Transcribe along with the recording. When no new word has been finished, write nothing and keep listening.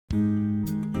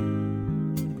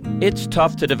It's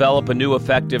tough to develop a new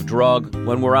effective drug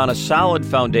when we're on a solid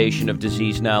foundation of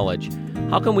disease knowledge.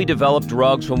 How can we develop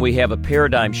drugs when we have a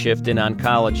paradigm shift in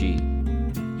oncology?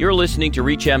 You're listening to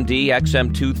ReachMD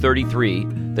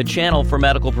XM233, the channel for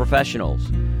medical professionals.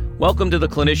 Welcome to the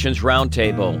Clinicians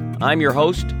Roundtable. I'm your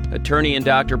host, attorney and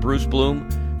Dr. Bruce Bloom,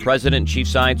 President and Chief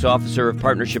Science Officer of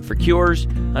Partnership for Cures,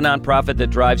 a nonprofit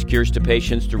that drives cures to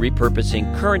patients through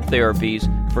repurposing current therapies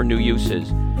for new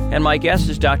uses. And my guest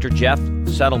is Dr. Jeff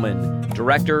Settleman,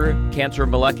 Director, Cancer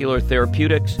Molecular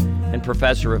Therapeutics, and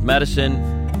Professor of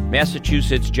Medicine,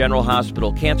 Massachusetts General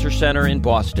Hospital Cancer Center in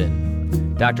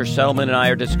Boston. Dr. Settleman and I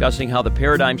are discussing how the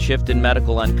paradigm shift in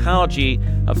medical oncology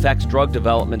affects drug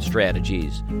development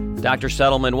strategies. Dr.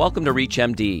 Settleman, welcome to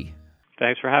ReachMD.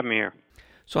 Thanks for having me here.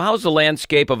 So how is the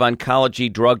landscape of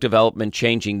oncology drug development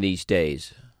changing these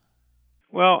days?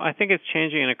 Well, I think it's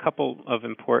changing in a couple of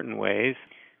important ways.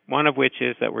 One of which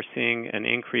is that we're seeing an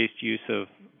increased use of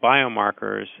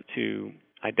biomarkers to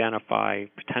identify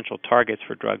potential targets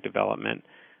for drug development.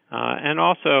 And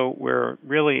also, we're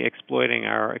really exploiting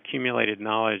our accumulated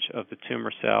knowledge of the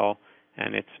tumor cell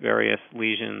and its various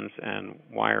lesions and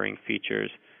wiring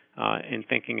features in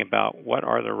thinking about what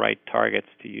are the right targets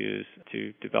to use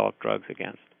to develop drugs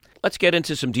against. Let's get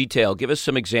into some detail. Give us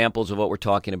some examples of what we're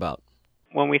talking about.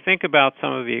 When we think about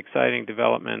some of the exciting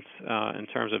developments in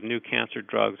terms of new cancer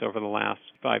drugs over the last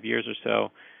 5 years or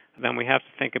so, then we have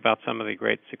to think about some of the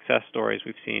great success stories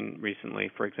we've seen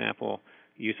recently. For example,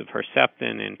 the use of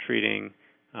Herceptin in treating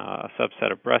a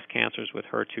subset of breast cancers with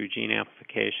HER2 gene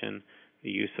amplification, the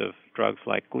use of drugs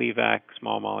like Gleevec,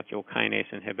 small molecule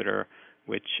kinase inhibitor,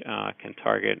 which can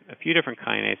target a few different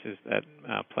kinases that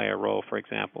play a role, for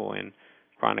example, in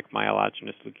chronic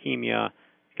myelogenous leukemia,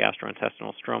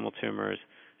 gastrointestinal stromal tumors,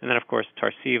 and then, of course,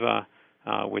 Tarceva,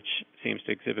 which seems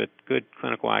to exhibit good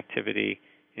clinical activity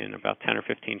in about 10 or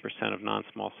 15% of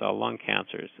non-small cell lung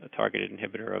cancers, a targeted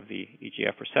inhibitor of the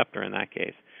EGF receptor in that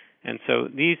case. And so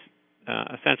these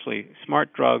essentially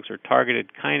smart drugs or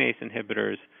targeted kinase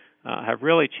inhibitors have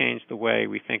really changed the way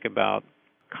we think about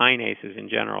kinases in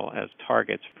general as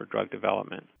targets for drug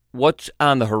development. What's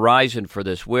on the horizon for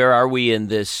this? Where are we in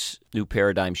this new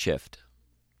paradigm shift?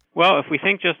 Well, if we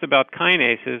think just about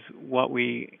kinases, what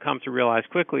we come to realize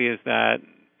quickly is that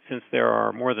since there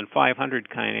are more than 500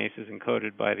 kinases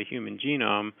encoded by the human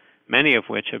genome, many of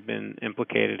which have been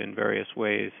implicated in various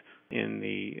ways in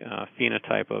the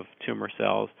phenotype of tumor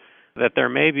cells, that there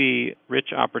may be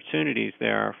rich opportunities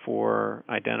there for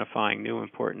identifying new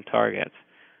important targets.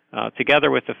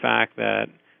 Together with the fact that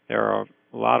there are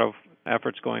a lot of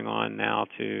efforts going on now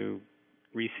to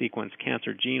resequence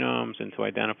cancer genomes and to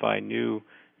identify new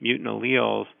mutant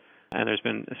alleles, and there's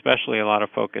been especially a lot of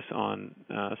focus on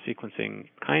sequencing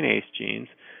kinase genes,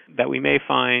 that we may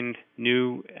find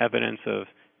new evidence of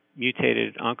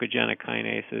mutated oncogenic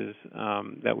kinases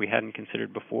that we hadn't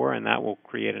considered before, and that will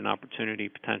create an opportunity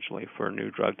potentially for new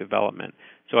drug development.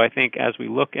 So I think as we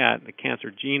look at the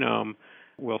cancer genome,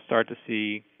 we'll start to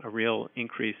see a real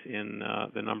increase in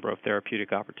the number of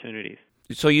therapeutic opportunities.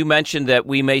 So you mentioned that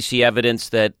we may see evidence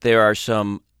that there are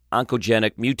some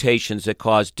oncogenic mutations that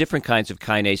cause different kinds of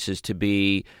kinases to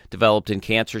be developed in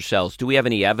cancer cells. Do we have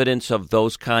any evidence of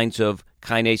those kinds of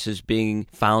kinases being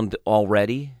found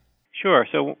already? Sure.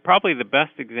 So probably the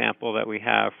best example that we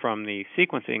have from the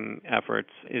sequencing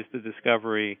efforts is the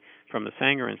discovery from the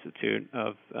Sanger Institute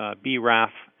of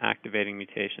BRAF activating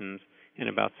mutations in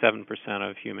about 7%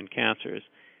 of human cancers.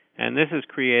 And this has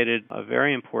created a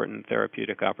very important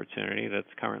therapeutic opportunity that's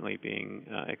currently being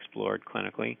explored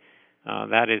clinically.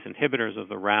 That is, inhibitors of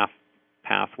the RAF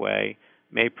pathway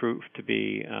may prove to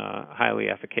be highly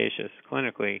efficacious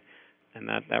clinically, and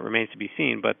that remains to be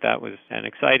seen, but that was an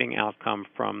exciting outcome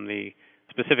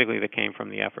specifically that came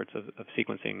from the efforts of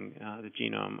sequencing the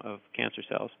genome of cancer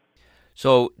cells.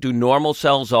 So do normal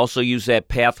cells also use that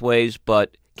pathways,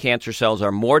 but cancer cells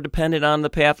are more dependent on the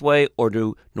pathway, or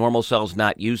do normal cells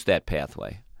not use that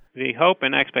pathway? The hope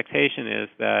and expectation is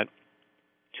that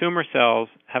tumor cells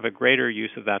have a greater use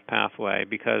of that pathway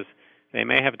because they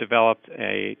may have developed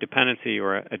a dependency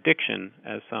or addiction,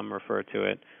 as some refer to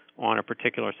it, on a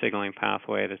particular signaling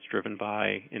pathway that's driven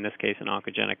by, in this case, an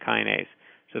oncogenic kinase.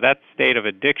 So that state of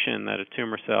addiction that a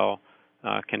tumor cell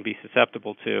can be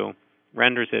susceptible to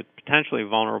renders it potentially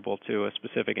vulnerable to a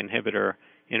specific inhibitor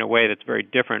in a way that's very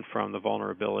different from the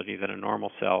vulnerability that a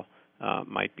normal cell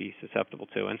might be susceptible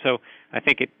to. And so I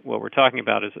think what we're talking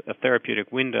about is a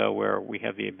therapeutic window where we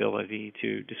have the ability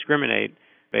to discriminate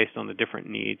based on the different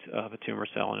needs of a tumor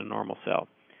cell and a normal cell.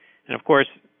 And of course,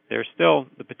 there's still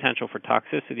the potential for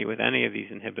toxicity with any of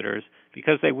these inhibitors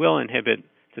because they will inhibit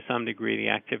to some degree the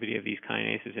activity of these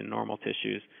kinases in normal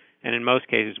tissues. And in most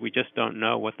cases, we just don't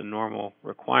know what the normal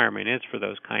requirement is for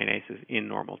those kinases in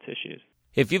normal tissues.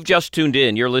 If you've just tuned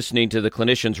in, you're listening to the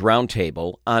Clinicians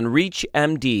Roundtable on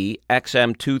ReachMD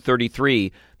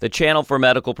XM233, the channel for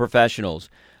medical professionals.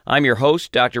 I'm your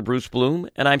host, Dr. Bruce Bloom,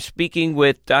 and I'm speaking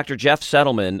with Dr. Jeff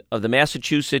Settleman of the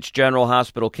Massachusetts General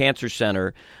Hospital Cancer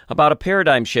Center about a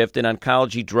paradigm shift in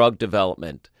oncology drug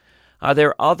development. Are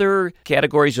there other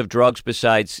categories of drugs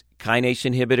besides kinase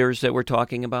inhibitors that we're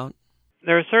talking about?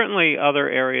 There are certainly other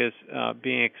areas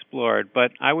being explored,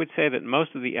 but I would say that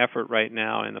most of the effort right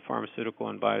now in the pharmaceutical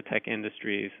and biotech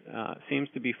industries seems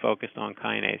to be focused on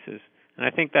kinases. And I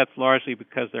think that's largely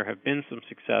because there have been some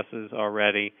successes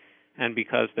already and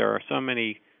because there are so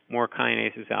many more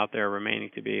kinases out there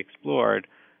remaining to be explored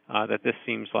that this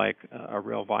seems like a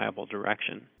real viable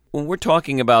direction. When we're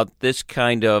talking about this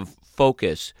kind of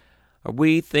focus, are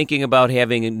we thinking about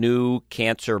having a new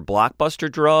cancer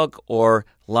blockbuster drug or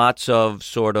lots of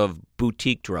sort of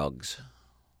boutique drugs?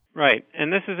 Right.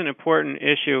 And this is an important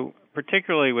issue,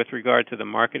 particularly with regard to the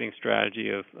marketing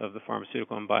strategy of the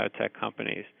pharmaceutical and biotech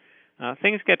companies.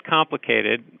 Things get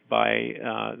complicated by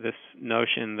this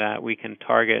notion that we can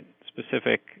target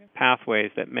specific pathways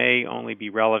that may only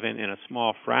be relevant in a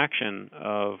small fraction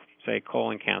of, say,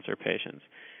 colon cancer patients.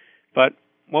 But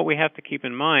what we have to keep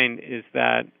in mind is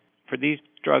that for these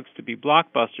drugs to be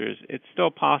blockbusters, it's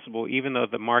still possible, even though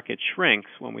the market shrinks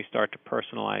when we start to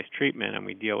personalize treatment and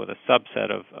we deal with a subset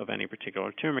of any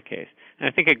particular tumor case. And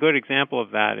I think a good example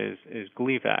of that is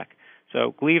Gleevec.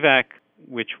 So Gleevec,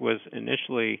 which was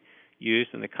initially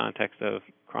used in the context of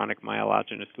chronic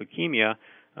myelogenous leukemia,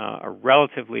 a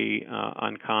relatively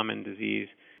uncommon disease,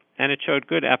 and it showed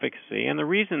good efficacy. And the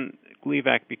reason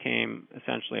Gleevec became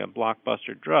essentially a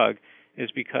blockbuster drug is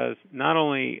because not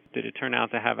only did it turn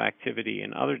out to have activity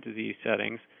in other disease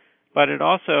settings, but it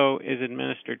also is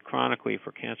administered chronically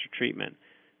for cancer treatment.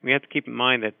 We have to keep in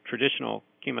mind that traditional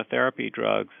chemotherapy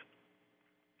drugs,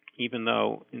 even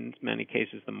though in many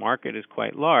cases the market is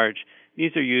quite large,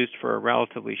 these are used for a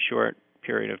relatively short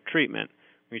period of treatment.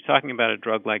 When you're talking about a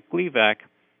drug like Gleevec,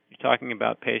 you're talking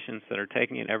about patients that are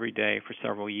taking it every day for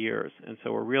several years. And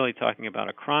so we're really talking about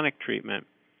a chronic treatment.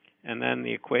 And then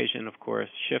the equation, of course,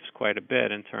 shifts quite a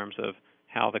bit in terms of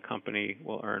how the company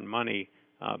will earn money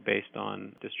based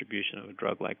on distribution of a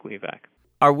drug like Gleevec.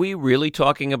 Are we really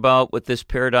talking about, with this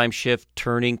paradigm shift,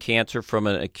 turning cancer from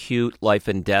an acute life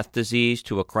and death disease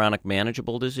to a chronic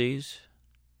manageable disease?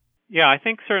 Yeah, I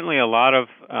think certainly a lot of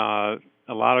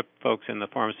folks in the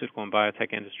pharmaceutical and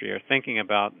biotech industry are thinking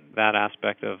about that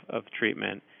aspect of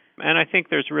treatment. And I think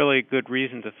there's really good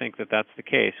reason to think that that's the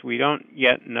case. We don't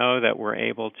yet know that we're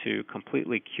able to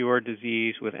completely cure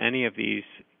disease with any of these,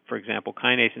 for example,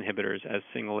 kinase inhibitors as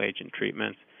single-agent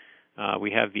treatments.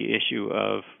 We have the issue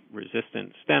of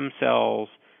resistant stem cells.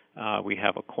 We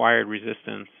have acquired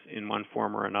resistance in one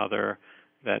form or another.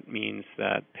 That means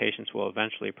that patients will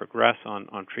eventually progress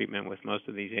on treatment with most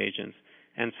of these agents.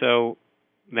 And so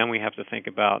then we have to think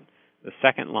about the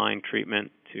second-line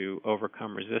treatment to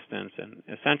overcome resistance and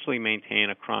essentially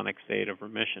maintain a chronic state of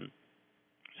remission.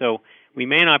 So we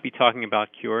may not be talking about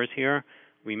cures here.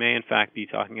 We may, in fact, be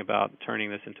talking about turning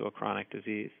this into a chronic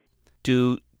disease.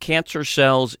 Do cancer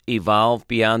cells evolve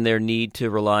beyond their need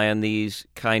to rely on these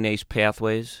kinase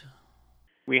pathways?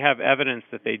 We have evidence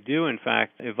that they do, in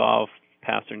fact, evolve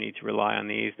past their need to rely on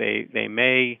these. They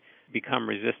may become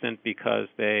resistant because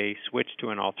they switch to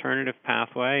an alternative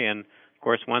pathway, and of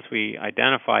course, once we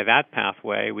identify that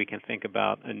pathway, we can think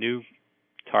about a new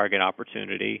target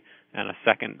opportunity and a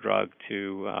second drug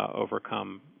to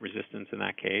overcome resistance in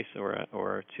that case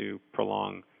or to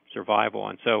prolong survival.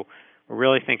 And so we're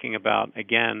really thinking about,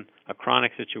 again, a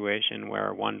chronic situation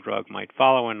where one drug might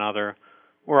follow another,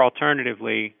 or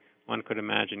alternatively, one could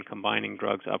imagine combining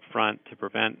drugs up front to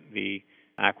prevent the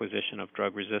acquisition of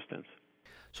drug resistance.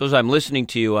 So as I'm listening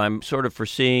to you, I'm sort of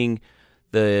foreseeing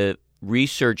the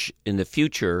research in the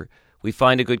future. We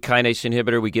find a good kinase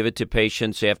inhibitor, we give it to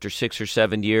patients. After 6 or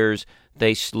 7 years,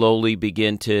 they slowly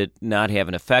begin to not have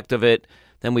an effect of it.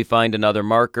 Then we find another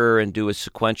marker and do a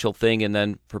sequential thing, and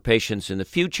then for patients in the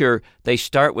future, they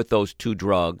start with those two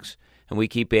drugs, and we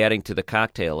keep adding to the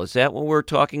cocktail. Is that what we're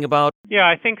talking about? Yeah,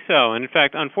 I think so. And in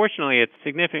fact, unfortunately, it's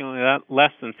significantly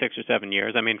less than 6 or 7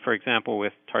 years. I mean, for example,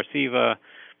 with Tarceva,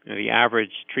 the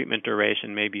average treatment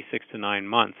duration may be 6 to 9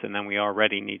 months, and then we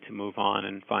already need to move on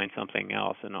and find something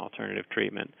else, an alternative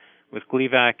treatment. With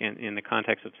Gleevec, in the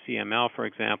context of CML, for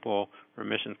example,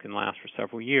 remissions can last for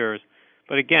several years.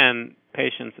 But again,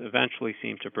 patients eventually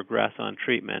seem to progress on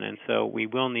treatment, and so we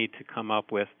will need to come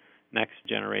up with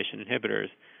next-generation inhibitors.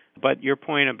 But your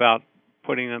point about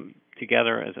putting them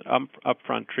together as an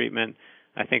upfront treatment,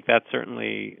 I think that's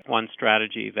certainly one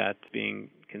strategy that's being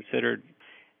considered.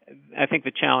 I think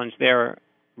the challenge there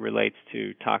relates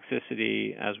to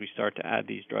toxicity. As we start to add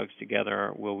these drugs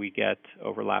together, will we get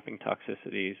overlapping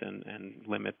toxicities and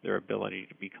limit their ability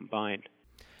to be combined?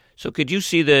 So could you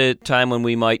see the time when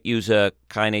we might use a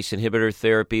kinase inhibitor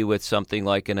therapy with something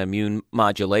like an immune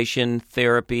modulation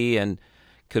therapy? And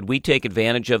could we take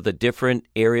advantage of the different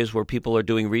areas where people are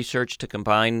doing research to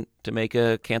combine to make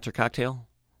a cancer cocktail?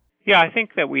 Yeah, I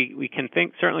think that we can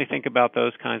certainly think about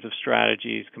those kinds of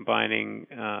strategies, combining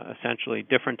essentially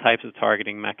different types of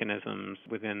targeting mechanisms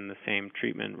within the same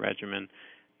treatment regimen.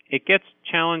 It gets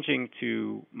challenging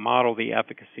to model the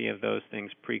efficacy of those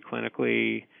things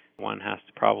preclinically. One has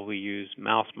to probably use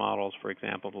mouse models, for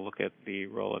example, to look at the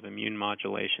role of immune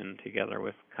modulation together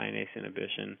with kinase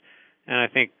inhibition. And I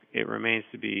think it remains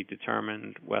to be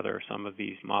determined whether some of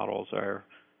these models are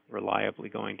reliably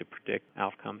going to predict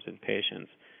outcomes in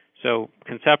patients. So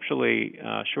conceptually,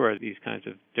 sure, these kinds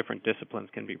of different disciplines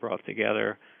can be brought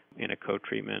together in a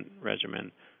co-treatment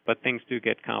regimen, but things do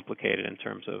get complicated in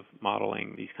terms of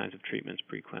modeling these kinds of treatments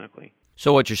preclinically.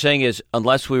 So what you're saying is,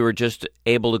 unless we were just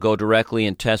able to go directly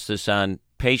and test this on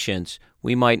patients,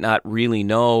 we might not really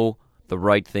know the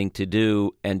right thing to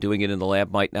do, and doing it in the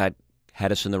lab might not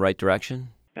head us in the right direction?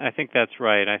 I think that's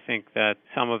right. I think that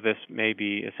some of this may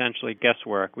be essentially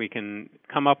guesswork. We can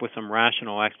come up with some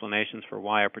rational explanations for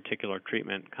why a particular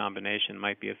treatment combination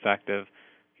might be effective,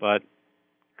 but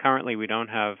currently we don't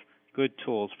have good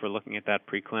tools for looking at that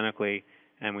preclinically,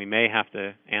 and we may have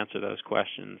to answer those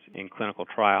questions in clinical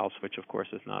trials, which of course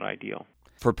is not ideal.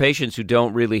 For patients who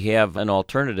don't really have an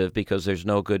alternative because there's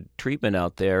no good treatment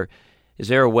out there, is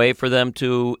there a way for them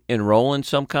to enroll in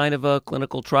some kind of a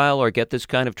clinical trial or get this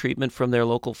kind of treatment from their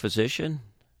local physician?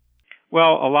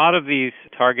 Well, a lot of these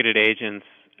targeted agents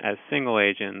as single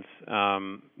agents,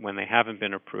 when they haven't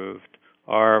been approved,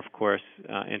 are, of course,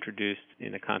 introduced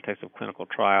in the context of clinical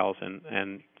trials,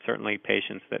 and certainly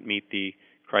patients that meet the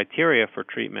criteria for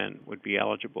treatment would be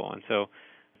eligible. And so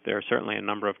there are certainly a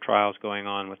number of trials going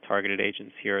on with targeted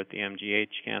agents here at the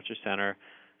MGH Cancer Center,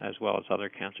 as well as other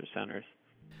cancer centers.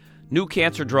 New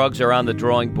cancer drugs are on the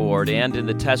drawing board and in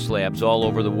the test labs all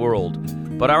over the world.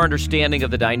 But our understanding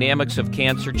of the dynamics of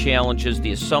cancer challenges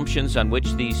the assumptions on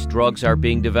which these drugs are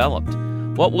being developed.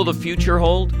 What will the future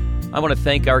hold? I want to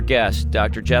thank our guest,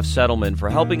 Dr. Jeff Settleman, for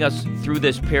helping us through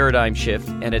this paradigm shift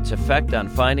and its effect on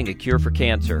finding a cure for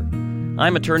cancer.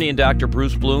 I'm attorney and Dr.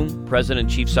 Bruce Bloom, President and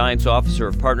Chief Science Officer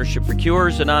of Partnership for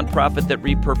Cures, a nonprofit that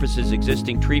repurposes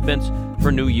existing treatments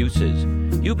for new uses.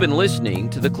 You've been listening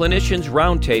to the Clinicians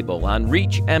Roundtable on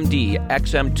ReachMD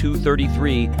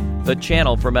XM233, the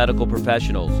channel for medical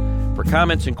professionals. For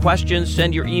comments and questions,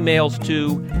 send your emails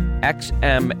to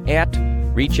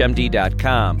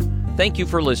xm@reachmd.com. Thank you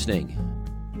for listening.